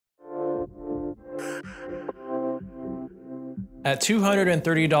At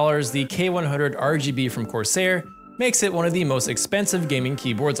 $230, the K100 RGB from Corsair makes it one of the most expensive gaming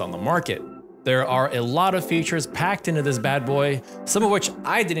keyboards on the market. There are a lot of features packed into this bad boy, some of which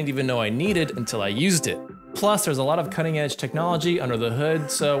I didn't even know I needed until I used it. Plus, there's a lot of cutting-edge technology under the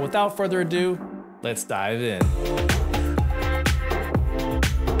hood, so without further ado, let's dive in.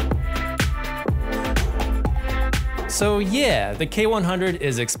 So yeah, the K100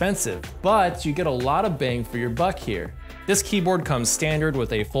 is expensive, but you get a lot of bang for your buck here. This keyboard comes standard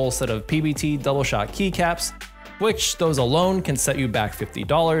with a full set of PBT double-shot keycaps, which those alone can set you back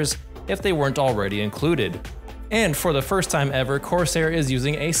 $50 if they weren't already included. And for the first time ever, Corsair is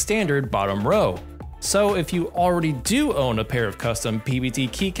using a standard bottom row. So if you already do own a pair of custom PBT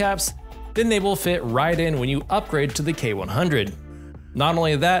keycaps, then they will fit right in when you upgrade to the K100. Not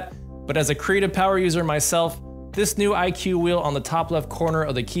only that, but as a creative power user myself, this new iCue wheel on the top left corner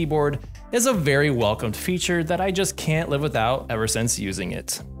of the keyboard is a very welcomed feature that I just can't live without ever since using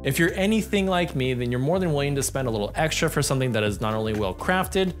it. If you're anything like me, then you're more than willing to spend a little extra for something that is not only well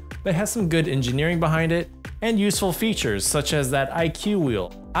crafted, but has some good engineering behind it and useful features such as that iCue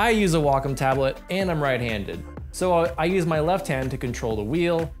wheel. I use a Wacom tablet and I'm right-handed, so I use my left hand to control the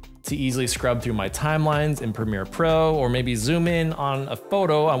wheel, to easily scrub through my timelines in Premiere Pro, or maybe zoom in on a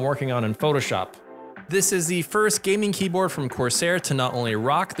photo I'm working on in Photoshop. This is the first gaming keyboard from Corsair to not only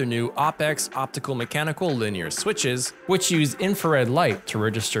rock their new Optical-Mechanical linear switches, which use infrared light to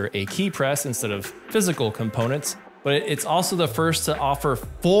register a key press instead of physical components, but it's also the first to offer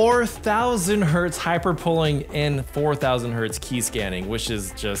 4000 Hz hyper pulling and 4000 Hz key scanning, which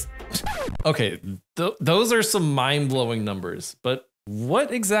is just... Okay, those are some mind-blowing numbers, but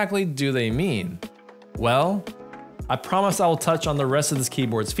what exactly do they mean? Well, I promise I will touch on the rest of this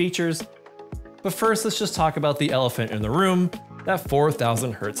keyboard's features, but first let's just talk about the elephant in the room, that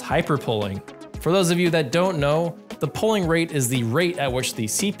 4000 Hz hyper pulling. For those of you that don't know, the pulling rate is the rate at which the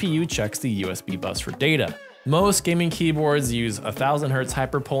CPU checks the USB bus for data. Most gaming keyboards use 1000 Hz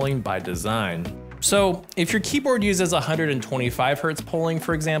hyper pulling by design. So if your keyboard uses 125 Hz pulling,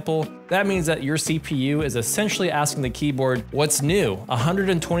 for example, that means that your CPU is essentially asking the keyboard what's new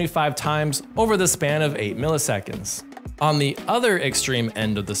 125 times over the span of 8 milliseconds. On the other extreme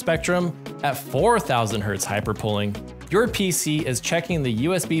end of the spectrum, at 4000 Hz hyper pulling, your PC is checking the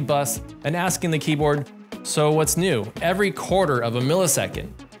USB bus and asking the keyboard, so what's new, every quarter of a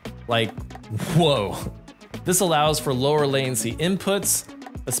millisecond. Like, whoa. This allows for lower latency inputs,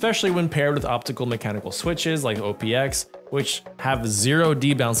 especially when paired with optical-mechanical switches like OPX, which have zero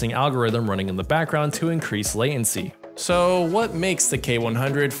debouncing algorithm running in the background to increase latency. So what makes the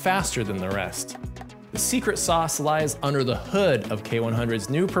K100 faster than the rest? The secret sauce lies under the hood of K100's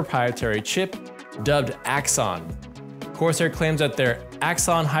new proprietary chip, dubbed Axon. Corsair claims that their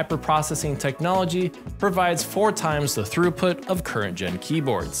Axon hyperprocessing technology provides 4 times the throughput of current-gen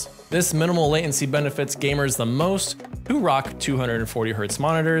keyboards. This minimal latency benefits gamers the most who rock 240 Hz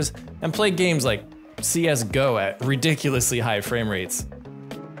monitors and play games like CS:GO at ridiculously high frame rates.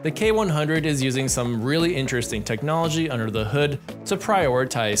 The K100 is using some really interesting technology under the hood to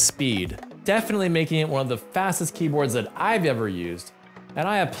prioritize speed, definitely making it one of the fastest keyboards that I've ever used, and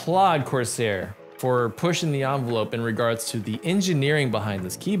I applaud Corsair for pushing the envelope in regards to the engineering behind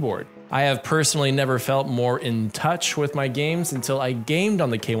this keyboard. I have personally never felt more in touch with my games until I gamed on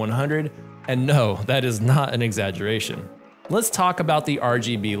the K100, and no, that is not an exaggeration. Let's talk about the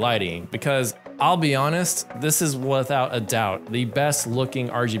RGB lighting, because I'll be honest, this is without a doubt the best looking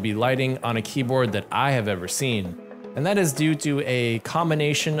RGB lighting on a keyboard that I have ever seen. And that is due to a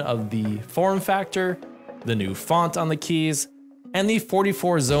combination of the form factor, the new font on the keys, and the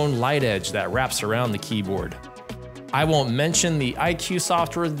 44 zone light edge that wraps around the keyboard. I won't mention the iCue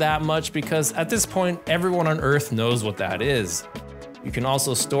software that much because at this point, everyone on Earth knows what that is. You can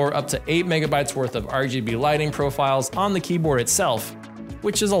also store up to 8 megabytes worth of RGB lighting profiles on the keyboard itself,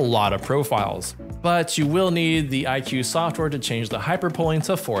 which is a lot of profiles. But you will need the iCue software to change the hyperpulling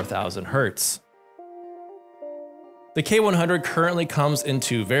to 4000 Hz. The K100 currently comes in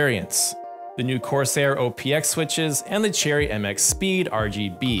 2 variants, the new Corsair OPX switches and the Cherry MX Speed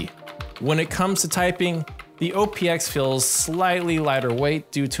RGB. When it comes to typing, the OPX feels slightly lighter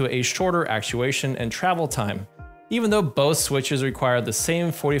weight due to a shorter actuation and travel time. Even though both switches require the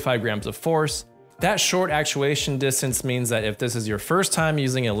same 45 grams of force, that short actuation distance means that if this is your first time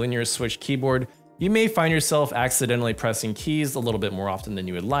using a linear switch keyboard, you may find yourself accidentally pressing keys a little bit more often than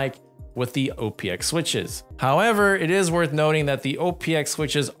you would like with the OPX switches. However, it is worth noting that the OPX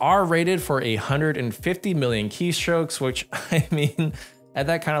switches are rated for 150 million keystrokes, which I mean, at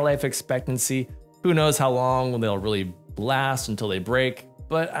that kind of life expectancy, who knows how long they'll really last until they break,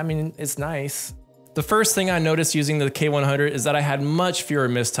 but I mean, it's nice. The first thing I noticed using the K100 is that I had much fewer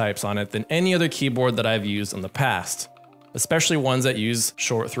mistypes on it than any other keyboard that I've used in the past, especially ones that use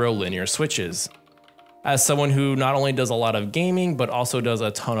short throw linear switches. As someone who not only does a lot of gaming, but also does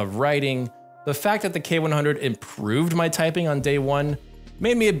a ton of writing, the fact that the K100 improved my typing on day one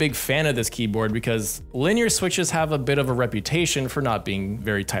made me a big fan of this keyboard because linear switches have a bit of a reputation for not being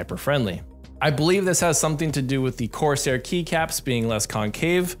very typer friendly. I believe this has something to do with the Corsair keycaps being less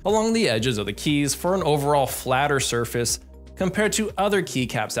concave along the edges of the keys for an overall flatter surface compared to other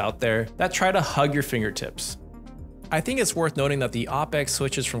keycaps out there that try to hug your fingertips. I think it's worth noting that the OpX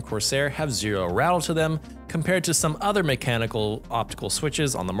switches from Corsair have zero rattle to them compared to some other mechanical optical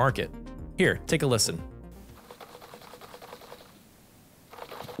switches on the market. Here, take a listen.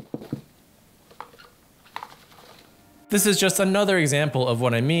 This is just another example of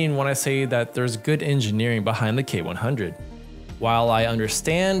what I mean when I say that there's good engineering behind the K100. While I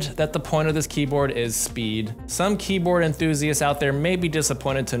understand that the point of this keyboard is speed, some keyboard enthusiasts out there may be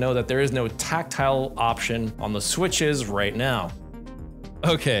disappointed to know that there is no tactile option on the switches right now.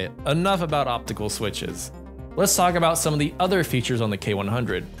 Okay, enough about optical switches. Let's talk about some of the other features on the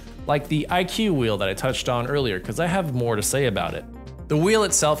K100, like the iCue wheel that I touched on earlier, because I have more to say about it. The wheel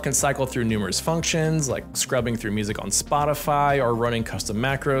itself can cycle through numerous functions, like scrubbing through music on Spotify or running custom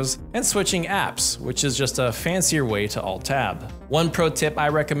macros, and switching apps, which is just a fancier way to alt-tab. One pro tip I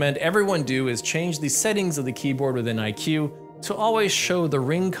recommend everyone do is change the settings of the keyboard within iCue to always show the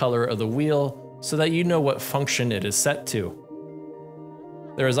ring color of the wheel so that you know what function it is set to.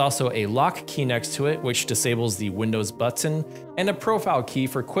 There is also a lock key next to it, which disables the Windows button, and a profile key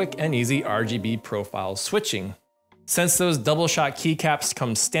for quick and easy RGB profile switching. Since those double shot keycaps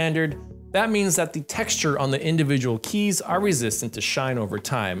come standard, that means that the texture on the individual keys are resistant to shine over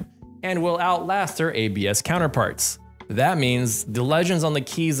time and will outlast their ABS counterparts. That means the legends on the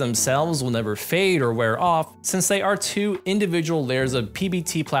keys themselves will never fade or wear off since they are two individual layers of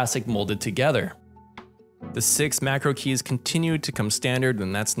PBT plastic molded together. The 6 macro keys continue to come standard,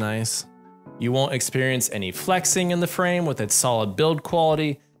 and that's nice. You won't experience any flexing in the frame with its solid build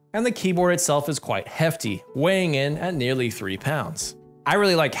quality, and the keyboard itself is quite hefty, weighing in at nearly 3 pounds. I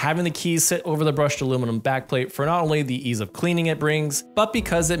really like having the keys sit over the brushed aluminum backplate for not only the ease of cleaning it brings, but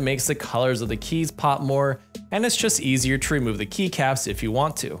because it makes the colors of the keys pop more, and it's just easier to remove the keycaps if you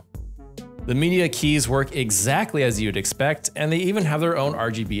want to. The media keys work exactly as you'd expect, and they even have their own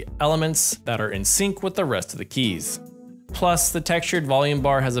RGB elements that are in sync with the rest of the keys. Plus, the textured volume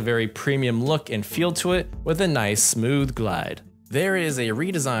bar has a very premium look and feel to it with a nice smooth glide. There is a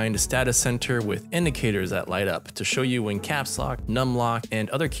redesigned status center with indicators that light up to show you when caps lock, num lock, and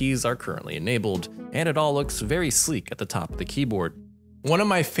other keys are currently enabled, and it all looks very sleek at the top of the keyboard. One of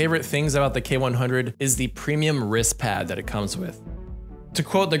my favorite things about the K100 is the premium wrist pad that it comes with. To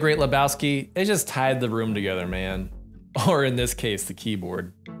quote the great Lebowski, it just tied the room together, man. Or in this case, the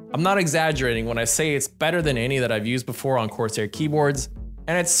keyboard. I'm not exaggerating when I say it's better than any that I've used before on Corsair keyboards,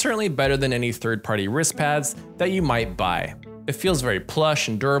 and it's certainly better than any third-party wrist pads that you might buy. It feels very plush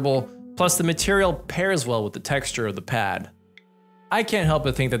and durable, plus the material pairs well with the texture of the pad. I can't help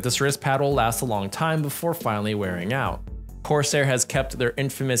but think that this wrist pad will last a long time before finally wearing out. Corsair has kept their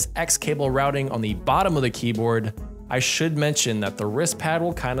infamous X cable routing on the bottom of the keyboard. I should mention that the wrist pad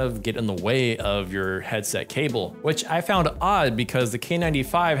will kind of get in the way of your headset cable, which I found odd because the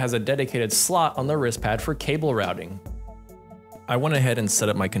K95 has a dedicated slot on the wrist pad for cable routing. I went ahead and set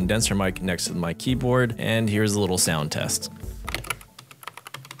up my condenser mic next to my keyboard, and here's a little sound test.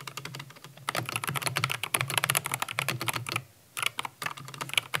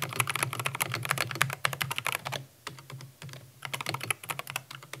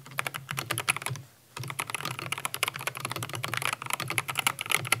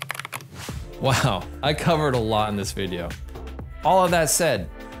 Wow, I covered a lot in this video. All of that said,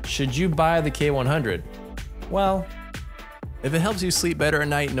 should you buy the K100? Well, if it helps you sleep better at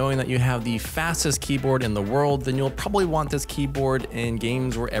night knowing that you have the fastest keyboard in the world, then you'll probably want this keyboard in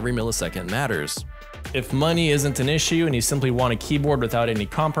games where every millisecond matters. If money isn't an issue and you simply want a keyboard without any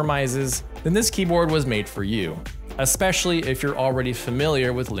compromises, then this keyboard was made for you, especially if you're already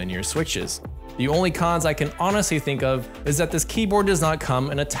familiar with linear switches. The only cons I can honestly think of is that this keyboard does not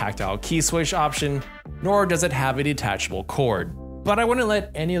come in a tactile key switch option, nor does it have a detachable cord. But I wouldn't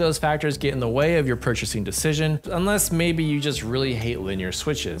let any of those factors get in the way of your purchasing decision, unless maybe you just really hate linear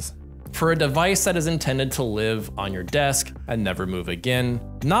switches. For a device that is intended to live on your desk and never move again,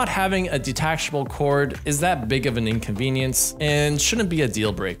 not having a detachable cord is that big of an inconvenience and shouldn't be a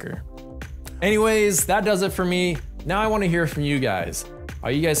deal breaker. Anyways, that does it for me. Now I want to hear from you guys.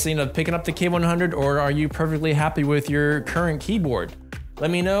 Are you guys thinking of picking up the K100, or are you perfectly happy with your current keyboard? Let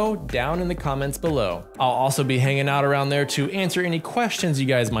me know down in the comments below. I'll also be hanging out around there to answer any questions you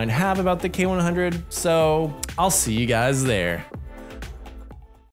guys might have about the K100, so I'll see you guys there.